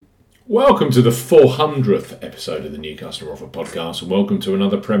Welcome to the 400th episode of the New Customer Offer podcast, and welcome to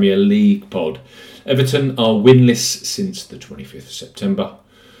another Premier League pod. Everton are winless since the 25th of September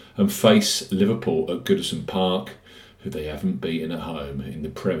and face Liverpool at Goodison Park, who they haven't beaten at home in the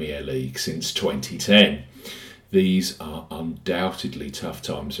Premier League since 2010. These are undoubtedly tough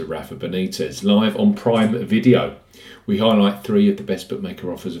times for Rafa Benitez. Live on Prime Video, we highlight three of the best bookmaker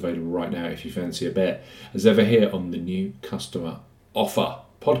offers available right now if you fancy a bet. As ever here on the New Customer Offer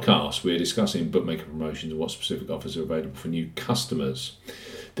podcast, we're discussing bookmaker promotions and what specific offers are available for new customers.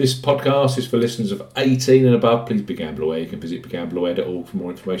 This podcast is for listeners of 18 and above. Please be gamble aware. You can visit begambleaware.org for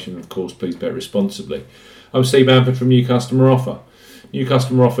more information, and of course, please bet responsibly. I'm Steve Bamford from New Customer Offer,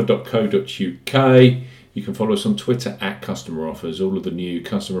 newcustomeroffer.co.uk. You can follow us on Twitter at Customer Offers. All of the new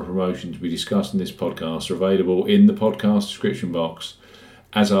customer promotions we discuss in this podcast are available in the podcast description box,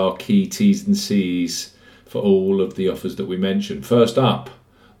 as are key T's and C's for all of the offers that we mentioned. First up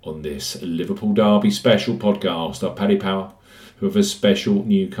on this Liverpool Derby special podcast are Paddy Power, who have a special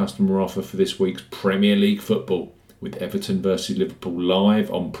new customer offer for this week's Premier League football with Everton versus Liverpool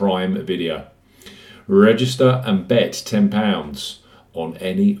live on Prime Video. Register and bet £10 on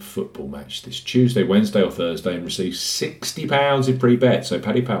any football match this Tuesday, Wednesday or Thursday and receive £60 in free bets. So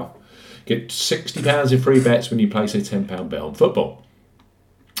Paddy Power, get £60 in free bets when you place a £10 bet on football.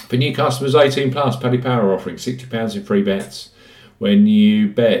 For new customers 18 plus, Paddy Power are offering £60 in free bets when you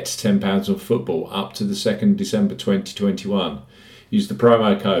bet £10 on football up to the 2nd December 2021. Use the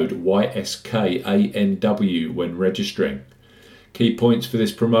promo code YSKANW when registering. Key points for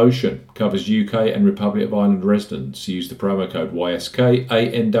this promotion: covers UK and Republic of Ireland residents. Use the promo code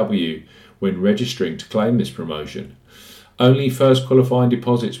YSKANW when registering to claim this promotion. Only first qualifying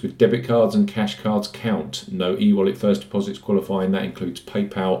deposits with debit cards and cash cards count. No e-wallet first deposits qualifying. That includes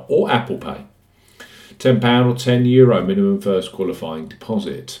PayPal or Apple Pay. £10 or €10 minimum first qualifying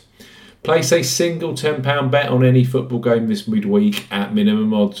deposit. Place a single £10 bet on any football game this midweek at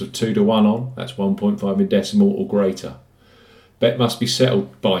minimum odds of 2-1 on. That's 1.5 in decimal or greater. Bet must be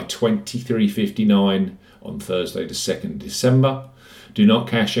settled by 23:59 on Thursday the 2nd December. Do not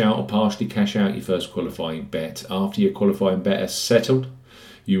cash out or partially cash out your first qualifying bet. After your qualifying bet is settled,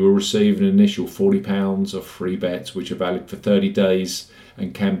 you will receive an initial £40 of free bets, which are valid for 30 days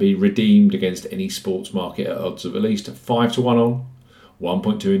and can be redeemed against any sports market at odds of at least 5-1 on,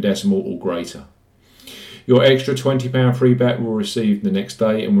 1.2 in decimal or greater. Your extra £20 free bet will receive the next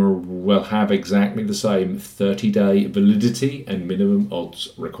day and will have exactly the same 30-day validity and minimum odds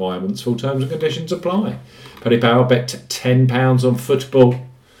requirements. Full terms and conditions apply. Paddy Power, bet £10 on football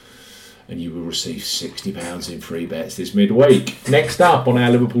and you will receive £60 in free bets this midweek. Next up on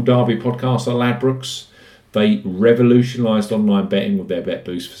our Liverpool Derby podcast are Ladbrokes. They revolutionised online betting with their Bet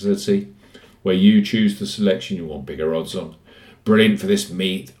Boost facility, where you choose the selection you want bigger odds on. Brilliant for this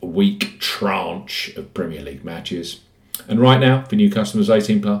midweek tranche of Premier League matches. And right now, for new customers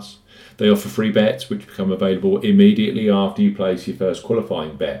 18 plus, they offer free bets which become available immediately after you place your first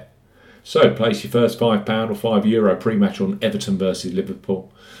qualifying bet. So place your first £5 or €5 pre-match on Everton versus Liverpool,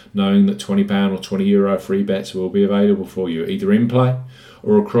 knowing that £20 or €20 free bets will be available for you either in play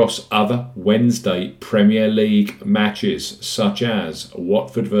or across other Wednesday Premier League matches such as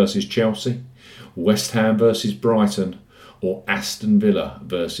Watford versus Chelsea, West Ham versus Brighton, or Aston Villa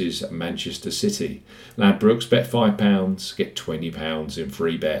versus Manchester City. Ladbrokes, bet £5, get £20 in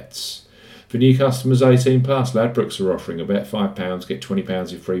free bets. For new customers 18 plus, Ladbrokes are offering a bet £5, get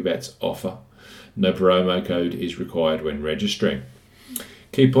 £20 in free bets offer. No promo code is required when registering.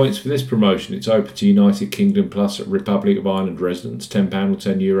 Key points for this promotion: it's open to United Kingdom plus Republic of Ireland residents. £10 or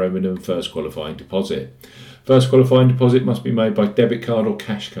 €10 minimum first qualifying deposit. First qualifying deposit must be made by debit card or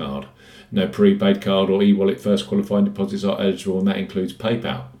cash card. No prepaid card or e-wallet first qualifying deposits are eligible, and that includes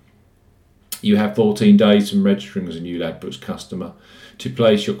PayPal. You have 14 days from registering as a new Ladbrokes customer to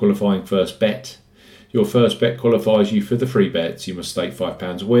place your qualifying first bet. Your first bet qualifies you for the free bets. You must stake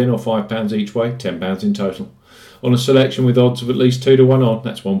 £5 a win or £5 each way, £10 in total, on a selection with odds of at least 2-1 on.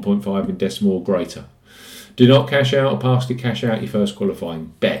 That's 1.5 in decimal or greater. Do not cash out or partially cash out your first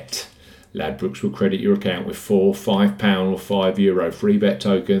qualifying bet. Ladbrokes will credit your account with £4, £5 or €5 free bet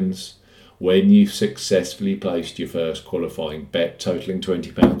tokens when you've successfully placed your first qualifying bet totalling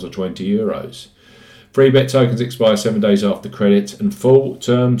 £20 or €20. Free bet tokens expire 7 days after credit, and full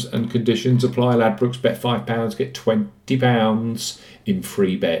terms and conditions apply. Ladbrokes, bet £5, get £20 in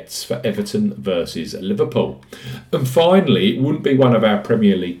free bets for Everton versus Liverpool. And finally, it wouldn't be one of our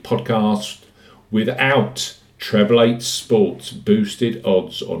Premier League podcasts without Treble 8 Sports boosted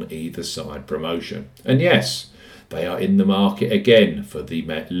odds on either side promotion. And yes, they are in the market again for the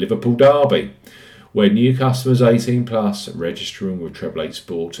Liverpool Derby, where new customers 18 plus registering with Treble 8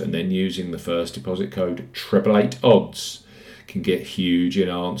 Sport and then using the first deposit code Treble 8 Odds can get huge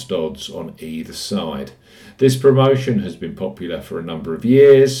enhanced odds on either side. This promotion has been popular for a number of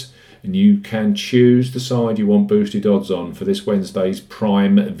years, and you can choose the side you want boosted odds on for this Wednesday's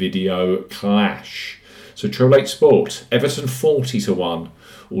Prime Video Clash. So Treble 8 Sport, Everton 40-1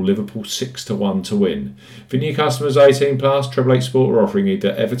 or Liverpool 6-1 to win. For new customers 18 plus, Treble 8 Sport are offering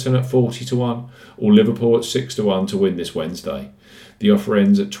either Everton at 40-1 or Liverpool at 6-1 to win this Wednesday. The offer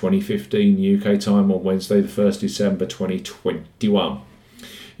ends at 20:15 UK time on Wednesday the 1st December 2021.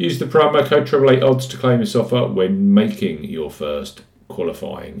 Use the promo code Treble 8 Odds to claim this offer when making your first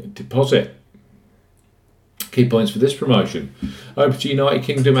qualifying deposit. Key points for this promotion: open to United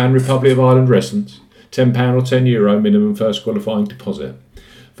Kingdom and Republic of Ireland residents, £10 or €10 minimum first qualifying deposit.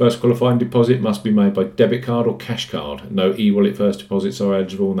 First qualifying deposit must be made by debit card or cash card. No e-wallet first deposits are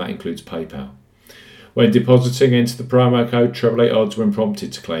eligible, and that includes PayPal. When depositing, enter the promo code Treble 8 Odds when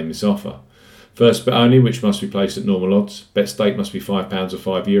prompted to claim this offer. First bet only, which must be placed at normal odds. Bet stake must be £5 or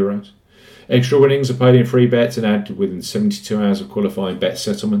 €5. Extra winnings are paid in free bets and added within 72 hours of qualifying bet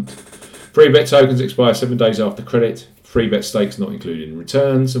settlement. Free bet tokens expire 7 days after credit. Free bet stakes not included in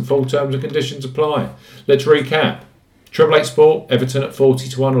returns, and full terms and conditions apply. Let's recap. Treble 8 Sport, Everton at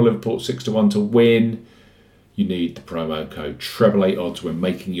 40-1 or Liverpool at 6-1 to win. You need the promo code Treble 8 Odds when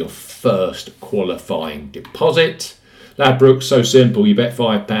making your first qualifying deposit. Ladbrokes, so simple. You bet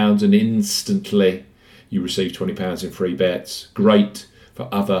 £5 and instantly you receive £20 in free bets. Great for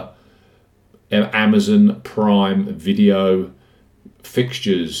other Amazon Prime Video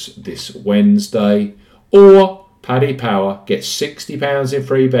fixtures this Wednesday. Or Paddy Power gets £60 in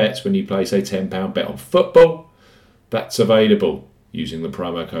free bets when you place a £10 bet on football. That's available using the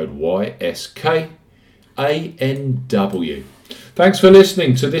promo code YSKANW. Thanks for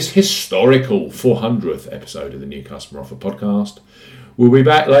listening to this historical 400th episode of the New Customer Offer Podcast. We'll be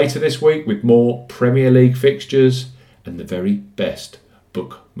back later this week with more Premier League fixtures and the very best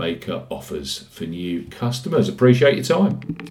bookmaker offers for new customers. Appreciate your time.